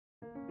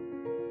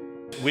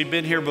We've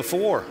been here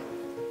before.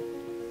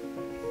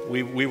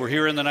 We were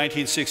here in the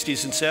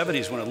 1960s and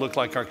 70s when it looked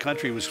like our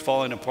country was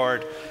falling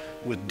apart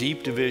with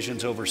deep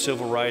divisions over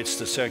civil rights,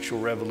 the sexual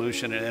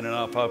revolution, and an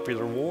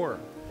unpopular war.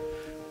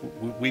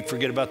 We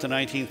forget about the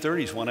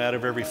 1930s. 1 out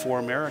of every 4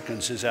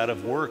 Americans is out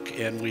of work,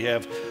 and we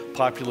have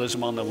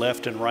populism on the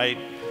left and right.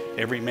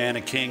 Every man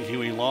a king,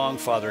 Huey Long,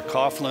 Father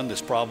Coughlin.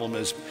 This problem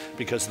is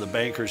because of the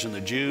bankers and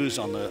the Jews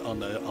on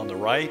the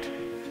right.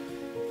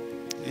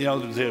 You know,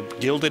 the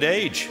Gilded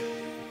Age.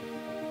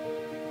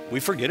 We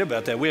forget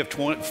about that. We have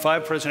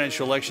 5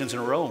 presidential elections in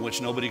a row in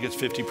which nobody gets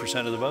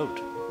 50% of the vote.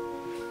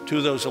 2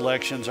 of those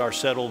elections are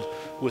settled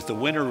with the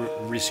winner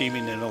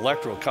receiving an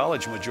electoral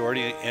college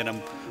majority and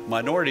a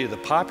minority of the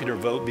popular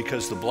vote,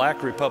 because the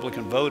black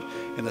Republican vote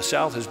in the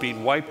South is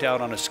being wiped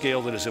out on a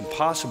scale that is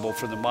impossible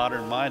for the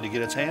modern mind to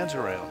get its hands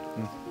around.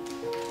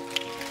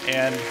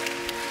 And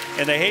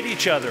they hate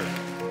each other.